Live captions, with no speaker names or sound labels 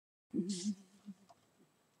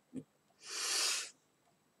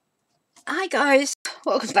Hi guys,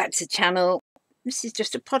 welcome back to the channel. This is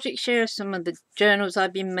just a project share of some of the journals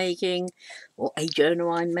I've been making, or a journal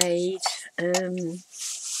I made.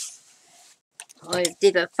 I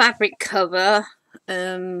did a fabric cover,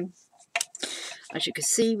 as you can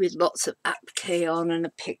see, with lots of applique on and a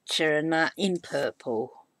picture and that in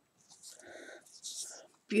purple.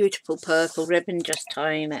 Beautiful purple ribbon, just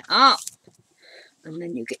tying it up, and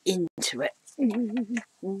then you get into it.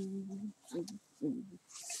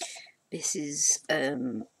 This is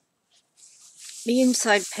the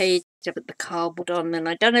inside page. I put the cardboard on, and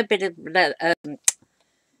I've done a bit of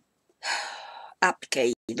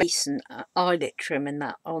applique lace and eyelet trim and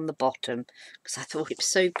that on the bottom because I thought it was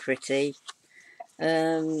so pretty.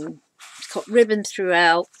 It's got ribbon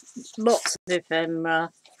throughout, lots of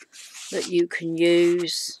ephemera that you can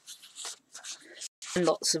use, and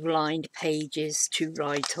lots of lined pages to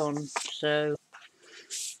write on. So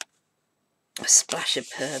a splash of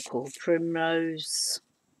purple, primrose,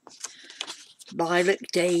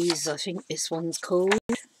 lilac days, I think this one's called,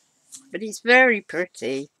 but it's very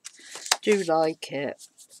pretty. Do like it.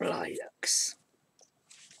 Lilacs.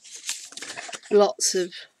 Lots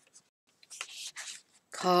of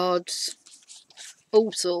cards,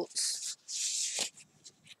 all sorts.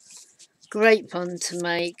 Great fun to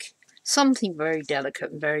make. Something very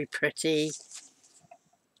delicate and very pretty.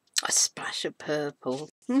 A splash of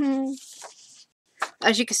purple.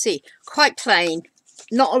 As you can see, quite plain.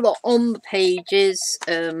 Not a lot on the pages.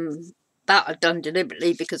 That I've done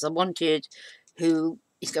deliberately because I wanted who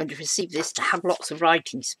is going to receive this to have lots of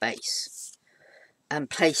writing space and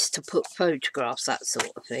place to put photographs, that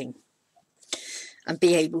sort of thing, and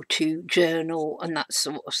be able to journal and that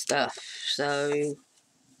sort of stuff. So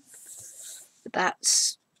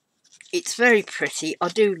it's very pretty. I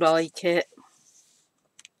do like it.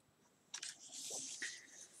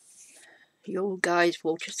 You guys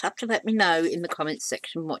will just have to let me know in the comments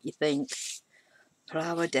section what you think.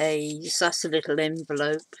 Flower days, that's a little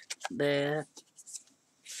envelope there.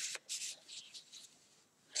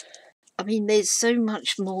 I mean, there's so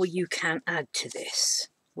much more you can add to this,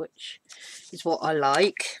 which is what I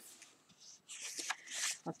like.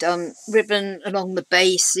 I've done ribbon along the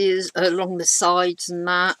bases, along the sides and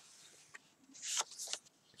that.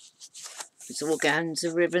 There's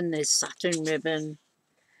organza ribbon, there's satin ribbon,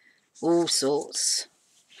 all sorts.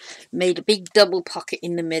 Made a big double pocket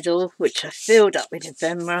in the middle, which I filled up with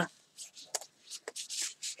ephemera.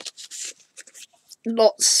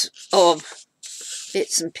 Lots of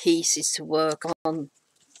bits and pieces to work on,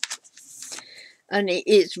 and it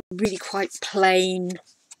is really quite plain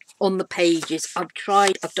on the pages. I've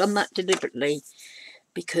done that deliberately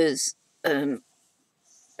because who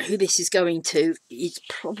this is going to is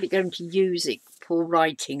probably going to use it for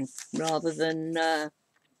writing rather than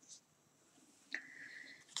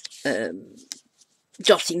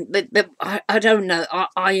jotting. I don't know.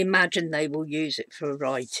 I imagine they will use it for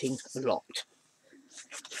writing a lot,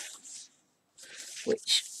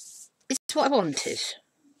 which is what I wanted.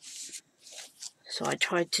 So I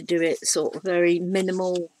tried to do it sort of very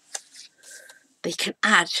minimal. They can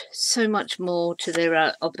add so much more to their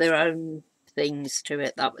own things to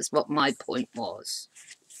it. That was what my point was.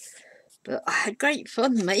 But I had great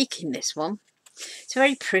fun making this one. It's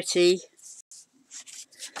very pretty.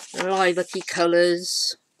 Lilac-y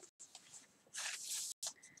colours.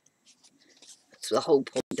 That's the whole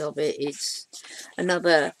point of it. It's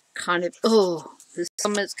another kind of, oh, the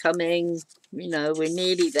summer's coming, you know, we're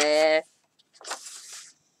nearly there.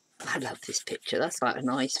 I love this picture. That's quite a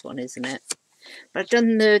nice one, isn't it? But I've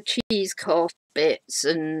done the cheesecloth bits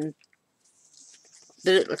and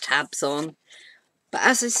the little tabs on. But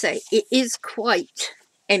as I say, it is quite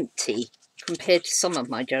empty compared to some of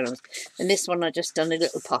my journals. And this one I just done a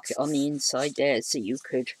little pocket on the inside there so you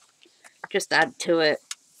could just add to it.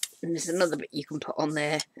 And there's another bit you can put on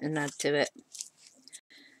there and add to it.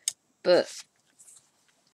 But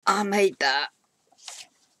I made that.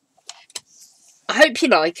 I hope you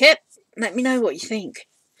like it. Let me know what you think.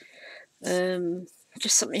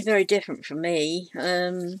 Just something very different from me.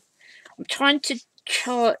 I'm trying to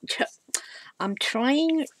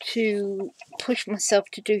push myself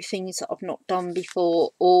to do things that I've not done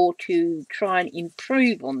before, or to try and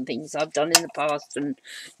improve on things I've done in the past and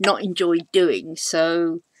not enjoyed doing.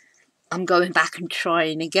 So I'm going back and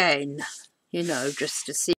trying again, you know, just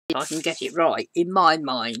to see if I can get it right in my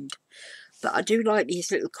mind. But I do like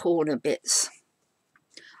these little corner bits.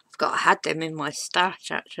 I had them in my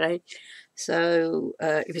stash actually. So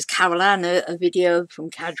it was Carol Ann, a video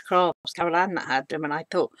from Cad Crafts, Carol Ann that had them, and I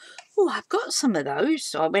thought, oh, I've got some of those.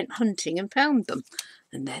 So I went hunting and found them.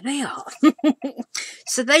 And there they are.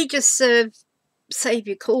 So they just save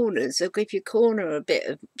your corners, or give your corner a bit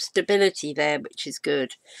of stability there, which is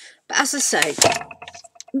good. But as I say,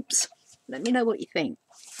 oops, let me know what you think.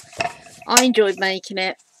 I enjoyed making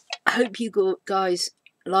it. I hope you guys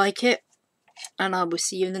like it, and I will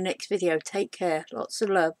see you in the next video. Take care. Lots of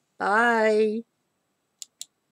love. Bye.